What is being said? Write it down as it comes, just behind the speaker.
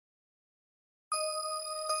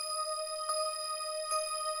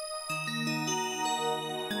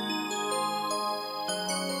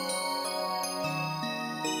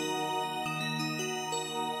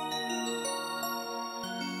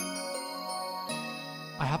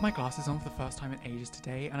had my glasses on for the first time in ages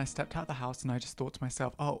today, and I stepped out of the house and I just thought to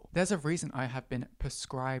myself, oh, there's a reason I have been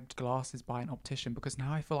prescribed glasses by an optician, because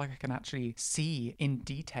now I feel like I can actually see in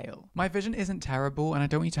detail. My vision isn't terrible, and I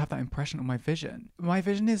don't want you to have that impression on my vision. My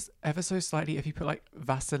vision is ever so slightly, if you put like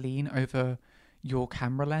Vaseline over your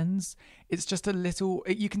camera lens, it's just a little,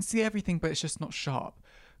 you can see everything, but it's just not sharp.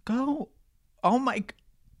 Girl, oh my,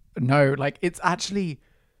 no, like it's actually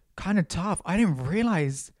kind of tough. I didn't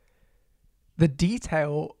realize the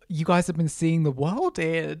detail you guys have been seeing the world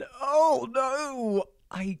in. Oh no.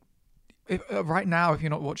 Right now, if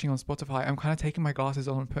you're not watching on Spotify, I'm kind of taking my glasses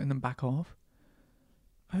on and putting them back off.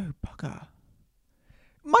 Oh, bugger.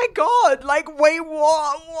 My God, like, wait,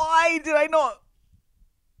 what? Why did I not?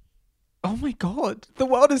 Oh my God, the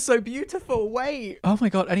world is so beautiful. Wait. Oh my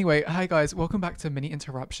God. Anyway, hi guys. Welcome back to Mini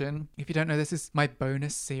Interruption. If you don't know, this is my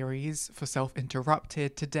bonus series for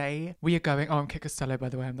Self-Interrupted. Today, we are going... Oh, I'm Kit Costello, by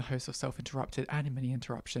the way. I'm the host of Self-Interrupted and in Mini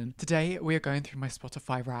Interruption. Today, we are going through my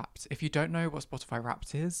Spotify Wrapped. If you don't know what Spotify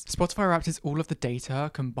Wrapped is all of the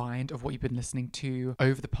data combined of what you've been listening to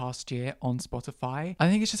over the past year on Spotify. I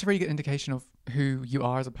think it's just a really good indication of who you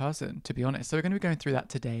are as a person, to be honest. So we're going to be going through that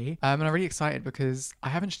today. And I'm really excited because I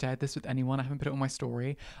haven't shared this with anyone. I haven't put it on my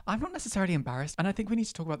story. I'm not necessarily embarrassed. And I think we need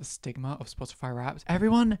to talk about the stigma of Spotify Wrapped.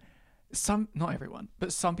 Not everyone,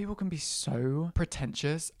 but some people can be so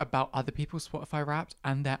pretentious about other people's Spotify Wrapped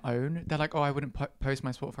and their own. They're like, oh, I wouldn't post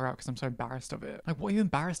my Spotify Wrapped because I'm so embarrassed of it. Like, what are you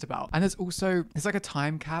embarrassed about? And there's like a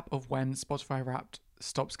time cap of when Spotify Wrapped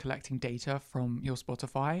stops collecting data from your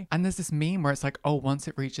Spotify. And there's this meme where it's like, oh, once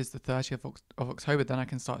it reaches the 30th of October, then I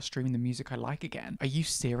can start streaming the music I like again. Are you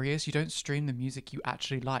serious? You don't stream the music you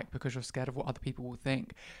actually like because you're scared of what other people will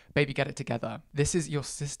think. Baby, get it together. This is your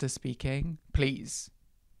sister speaking. Please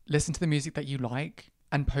listen to the music that you like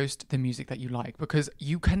and post the music that you like, because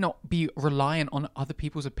you cannot be reliant on other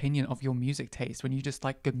people's opinion of your music taste when you just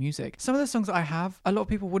like good music. Some of the songs that I have, a lot of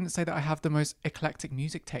people wouldn't say that I have the most eclectic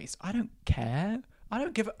music taste. I don't care. I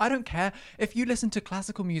don't care if you listen to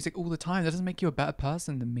classical music all the time. That doesn't make you a better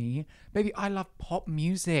person than me. Baby, I love pop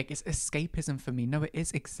music. It's escapism for me. No, it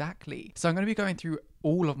is exactly. So I'm going to be going through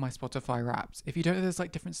all of my Spotify Wraps. If you don't know, there's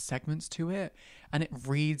like different segments to it, and it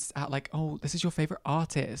reads out like, oh, this is your favorite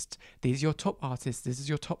artist. These are your top artists. This is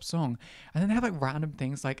your top song. And then they have like random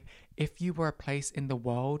things like, if you were a place in the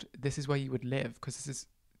world, this is where you would live, because this is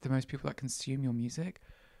the most people that consume your music.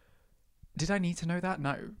 Did I need to know that?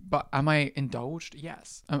 No. But am I indulged?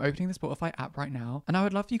 Yes. I'm opening the Spotify app right now, and I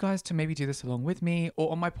would love for you guys to maybe do this along with me,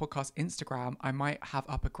 or on my podcast Instagram, I might have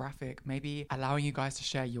up a graphic, maybe allowing you guys to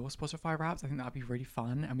share your Spotify Wraps. I think that'd be really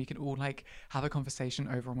fun, and we can all like have a conversation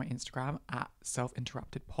over on my Instagram at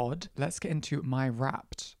selfinterruptedpod. Let's get into my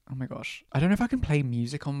Wrapped. Oh my gosh. I don't know if I can play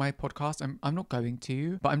music on my podcast. I'm not going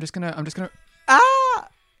to, but I'm just gonna ah!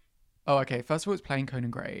 Oh, okay. First of all, it's playing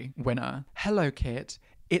Conan Gray, Winner. Hello, Kit.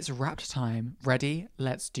 It's Wrapped time. Ready?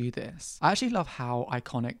 Let's do this. I actually love how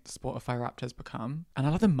iconic Spotify Wrapped has become. And I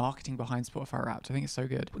love the marketing behind Spotify Wrapped. I think it's so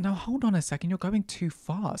good. Now, hold on a second. You're going too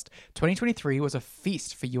fast. 2023 was a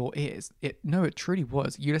feast for your ears. It truly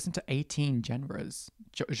was. You listened to 18 genres.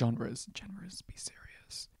 Genres. Be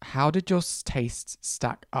serious. How did your tastes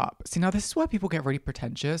stack up? See, now this is where people get really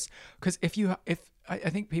pretentious. Because I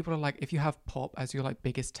think people are like, if you have pop as your like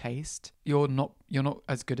biggest taste, you're not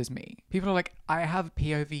as good as me. People are like, I have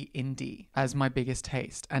POV indie as my biggest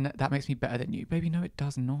taste, and that makes me better than you. Baby, no, it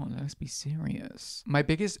does not. Let's be serious. My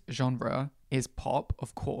biggest genre is pop,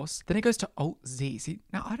 of course. Then it goes to Alt Z. See,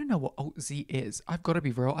 now I don't know what Alt Z is. I've got to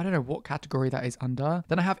be real. I don't know what category that is under.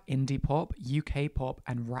 Then I have indie pop, UK pop,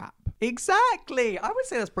 and rap. Exactly. I would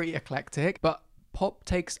say that's pretty eclectic, but pop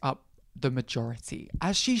takes up the majority,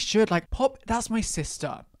 as she should. Like, pop, that's my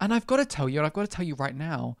sister. And I've got to tell you right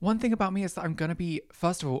now, one thing about me is that I'm going to be,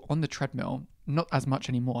 first of all, on the treadmill. Not as much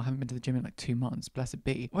anymore. I haven't been to the gym in like 2 months, blessed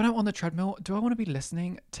be. When I'm on the treadmill, do I want to be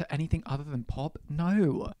listening to anything other than pop?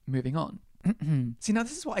 No. Moving on. See, now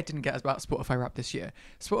this is what I didn't get about Spotify Wrapped this year.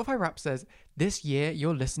 Spotify Wrapped says, this year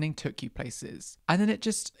your listening took you places. And then it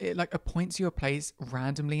like appoints you a place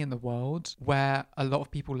randomly in the world where a lot of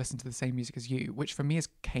people listen to the same music as you, which for me is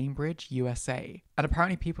Cambridge, USA. And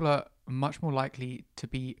apparently people are much more likely to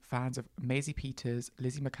be fans of Maisie Peters,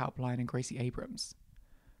 Lizzie McAlpine, and Gracie Abrams.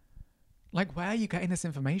 Like, where are you getting this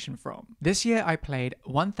information from? This year I played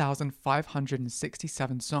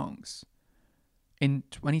 1,567 songs. In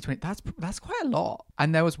 2020, that's quite a lot.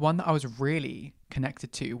 And there was one that I was really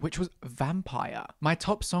connected to, which was Vampire. My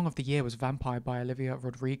top song of the year was Vampire by Olivia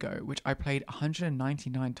Rodrigo, which I played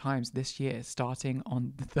 199 times this year, starting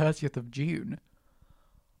on the 30th of June.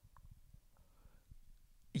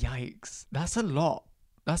 Yikes. That's a lot.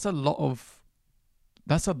 That's a lot,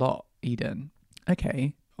 Eden.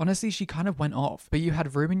 Okay. Honestly, she kind of went off, but you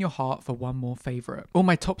had room in your heart for one more favorite. Oh,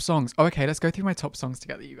 my top songs. Oh, okay, let's go through my top songs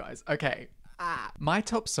together, you guys. Okay. My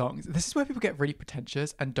top songs. This is where people get really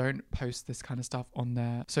pretentious and don't post this kind of stuff on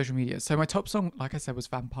their social media. So my top song, like I said, was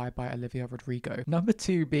Vampire by Olivia Rodrigo. Number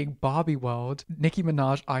 2 being Barbie World, Nicki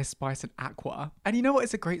Minaj, Ice Spice and Aqua. And you know what?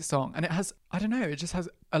 It's a great song. And it has, I don't know, it just has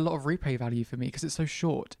a lot of replay value for me because it's so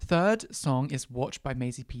short. Third song is Watch by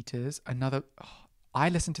Maisie Peters. I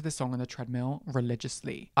listen to this song on the treadmill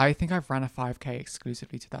religiously. I think I've ran a 5K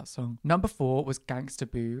exclusively to that song. Number 4 was Gangsta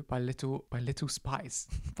Boo by Little Spice,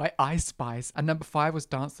 by Ice Spice. And number 5 was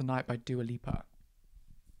Dance the Night by Dua Lipa.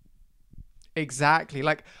 Exactly.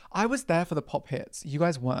 Like, I was there for the pop hits. You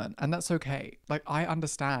guys weren't. And that's okay. Like, I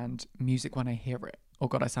understand music when I hear it. Oh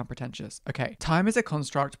God, I sound pretentious. Okay. Time is a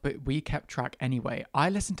construct, but we kept track anyway. I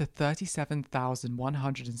listened to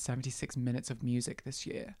 37,176 minutes of music this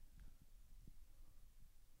year.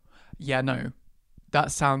 Yeah, no,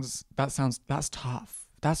 that's tough. That's a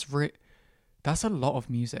lot of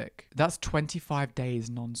music. That's 25 days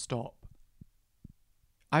non-stop.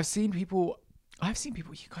 I've seen people,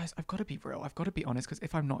 you guys, I've got to be real. I've got to be honest, because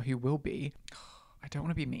if I'm not, who will be? I don't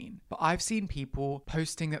want to be mean, but I've seen people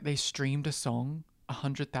posting that they streamed a song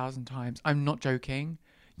 100,000 times. I'm not joking.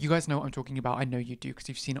 You guys know what I'm talking about. I know you do because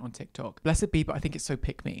you've seen it on TikTok. Bless it be, but I think it's so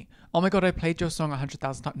pick me. Oh my God, I played your song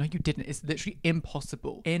 100,000 times. No, you didn't. It's literally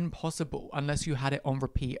impossible. Impossible unless you had it on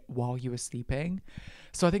repeat while you were sleeping.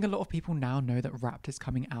 So I think a lot of people now know that Wrapped is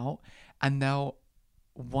coming out and they'll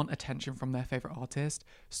want attention from their favorite artist.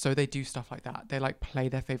 So they do stuff like that. They like play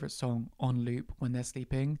their favorite song on loop when they're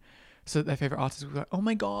sleeping. So that their favorite artist will be like, oh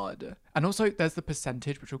my God. And also there's the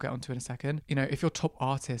percentage, which we'll get onto in a second. You know, if your top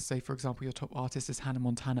artist, say for example, your top artist is Hannah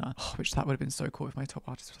Montana, which that would have been so cool if my top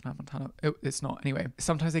artist was Hannah Montana. It's not. Anyway,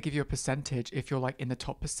 sometimes they give you a percentage if you're like in the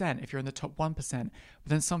top %, if you're in the top 1%. But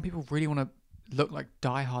then some people really want to look like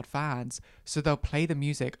diehard fans. So they'll play the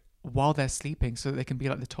music while they're sleeping so that they can be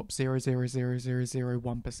like the top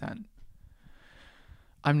 0.00001%.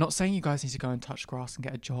 I'm not saying you guys need to go and touch grass and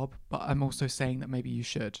get a job, but I'm also saying that maybe you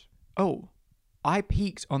should. Oh, I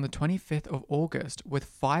peaked on the 25th of August with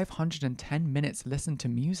 510 minutes listened to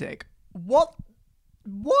music. What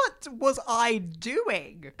was I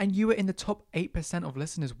doing? And you were in the top 8% of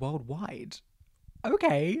listeners worldwide.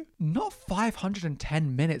 Okay, not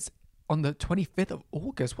 510 minutes on the 25th of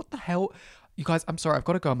August. What the hell? You guys, I'm sorry, I've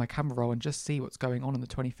got to go on my camera roll and just see what's going on the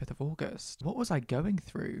 25th of August. What was I going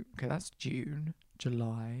through? Okay, that's June,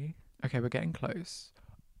 July. Okay, we're getting close.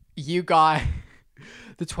 You guys...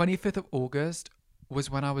 The 25th of August was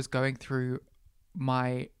when I was going through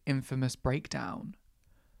my infamous breakdown.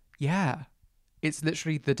 Yeah, it's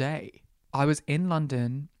literally the day. I was in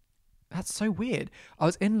London. That's so weird. I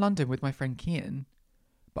was in London with my friend Kian,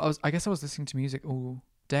 but I guess I was listening to music all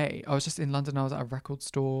day. I was just in London. I was at a record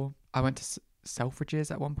store. I went to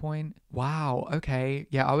Selfridges at one point. Wow, okay.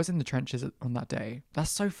 Yeah, I was in the trenches on that day.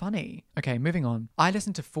 That's so funny. Okay, moving on. I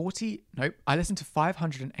listened to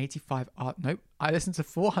 585 I listened to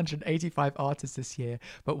 485 artists this year,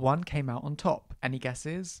 but one came out on top. Any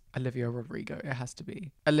guesses? Olivia Rodrigo. It has to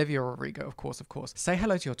be. Olivia Rodrigo, of course. Say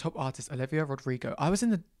hello to your top artist, Olivia Rodrigo. I was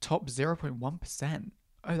in the top 0.1%.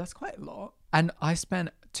 Oh, that's quite a lot. And I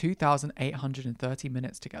spent 2,830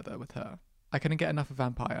 minutes together with her. I couldn't get enough of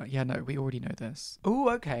Vampire. Yeah, no, we already know this. Oh,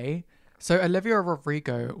 okay. So Olivia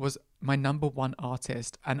Rodrigo was my number 1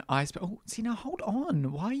 artist and now hold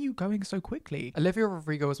on. Why are you going so quickly? Olivia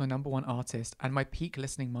Rodrigo was my number 1 artist and my peak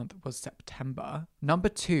listening month was September. Number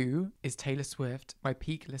 2 is Taylor Swift, my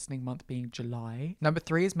peak listening month being July. Number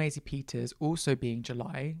 3 is Maisie Peters, also being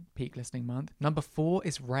July, peak listening month. Number 4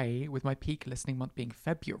 is Ray, with my peak listening month being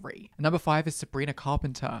February. And number 5 is Sabrina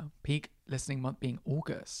Carpenter, peak listening month being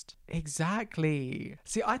August. Exactly.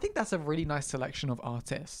 See, I think that's a really nice selection of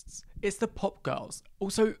artists. It's the pop girls.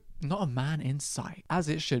 Also, not a man in sight, as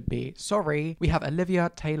it should be. Sorry. We have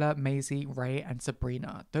Olivia, Taylor, Maisie, Ray, and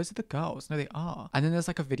Sabrina. Those are the girls. No, they are. And then there's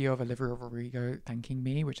like a video of Olivia Rodrigo thanking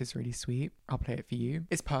me, which is really sweet. I'll play it for you.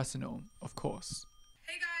 It's personal, of course.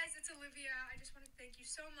 Hey guys, it's Olivia. I just want to thank you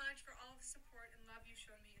so much for all the support and love you've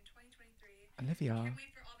shown me in 2023. Olivia. Can't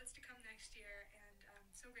wait for all that's to come next year, and I'm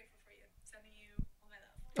so grateful for you. Sending you all my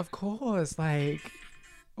love. Of course, like...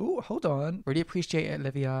 Oh, hold on. Really appreciate it,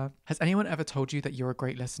 Olivia. Has anyone ever told you that you're a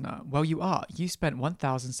great listener? Well, you are. You spent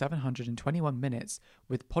 1,721 minutes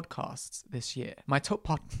with podcasts this year. My top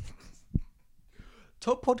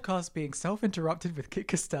podcast being Self-Interrupted with Kit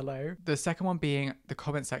Costello. The second one being the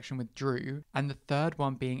comment section with Drew. And the third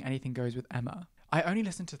one being Anything Goes with Emma. I only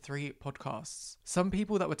listened to 3 podcasts. Some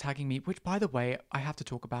people that were tagging me, which by the way, I have to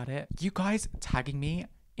talk about it. You guys tagging me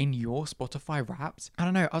in your Spotify Wrapped. I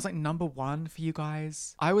don't know. I was like number one for you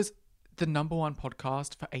guys. I was the number one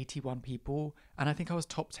podcast for 81 people, and I think I was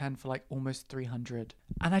top 10 for like almost 300.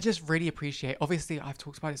 And I just really appreciate, obviously I've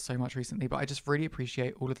talked about it so much recently, but I just really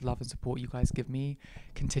appreciate all of the love and support you guys give me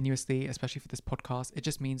continuously, especially for this podcast. It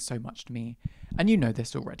just means so much to me, and you know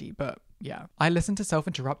this already, but yeah. I listened to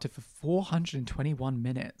Self-Interrupted for 421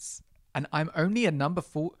 minutes, and I'm only a number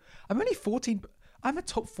 4. I'm only 14. I'm a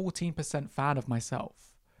top 14% fan of myself.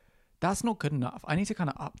 That's not good enough. I need to kind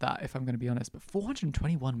of up that, if I'm going to be honest. But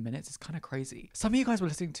 421 minutes is kind of crazy. Some of you guys were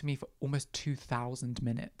listening to me for almost 2,000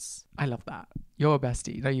 minutes. I love that. You're a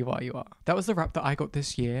bestie. No, you are. You are. That was the wrap that I got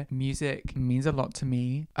this year. Music means a lot to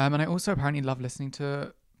me. And I also apparently love listening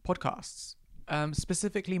to podcasts.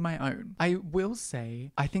 Specifically my own. I will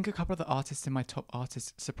say, I think a couple of the artists in my top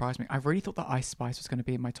artists surprised me. I really thought that Ice Spice was going to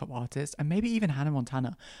be my top artist, and maybe even Hannah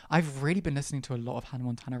Montana. I've really been listening to a lot of Hannah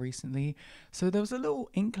Montana recently, so there was a little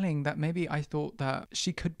inkling that maybe I thought that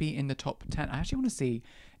she could be in the top 10. I actually want to see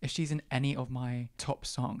if she's in any of my top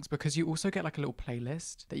songs, because you also get like a little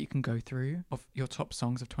playlist that you can go through of your top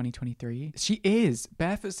songs of 2023. She is.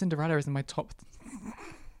 Barefoot Cinderella is in my top...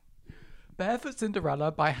 Barefoot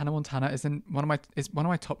Cinderella by Hannah Montana is one of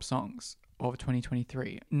my top songs of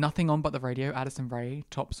 2023. Nothing On But the Radio, Addison Rae,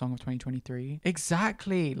 top song of 2023.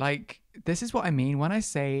 Exactly. Like, this is what I mean when I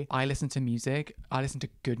say I listen to music. I listen to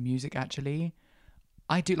good music, actually.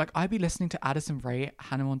 I do. Like, I'd be listening to Addison Rae,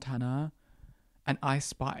 Hannah Montana, and Ice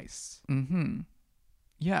Spice.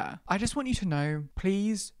 Yeah. I just want you to know,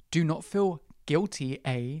 please do not feel guilty,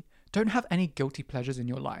 Don't have any guilty pleasures in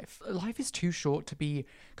your life. Life is too short to be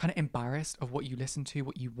kind of embarrassed of what you listen to,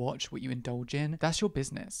 what you watch, what you indulge in. That's your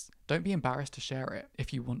business. Don't be embarrassed to share it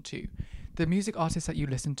if you want to. The music artists that you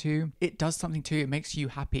listen to, it does something to you. It makes you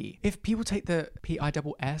happy. If people take the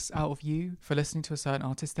PISS out of you for listening to a certain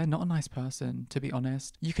artist, they're not a nice person, to be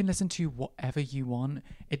honest. You can listen to whatever you want.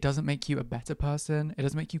 It doesn't make you a better person. It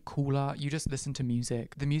doesn't make you cooler. You just listen to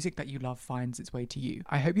music. The music that you love finds its way to you.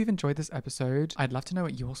 I hope you've enjoyed this episode. I'd love to know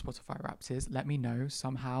what your Spotify Wrapped is. Let me know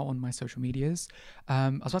somehow on my social medias.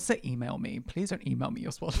 I was about to say email me. Please don't email me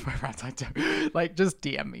your Spotify Wrapped. I don't. Like, just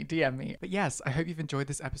DM me. But yes, I hope you've enjoyed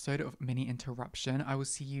this episode of Mini Interruption. I will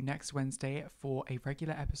see you next Wednesday for a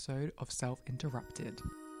regular episode of Self-Interrupted.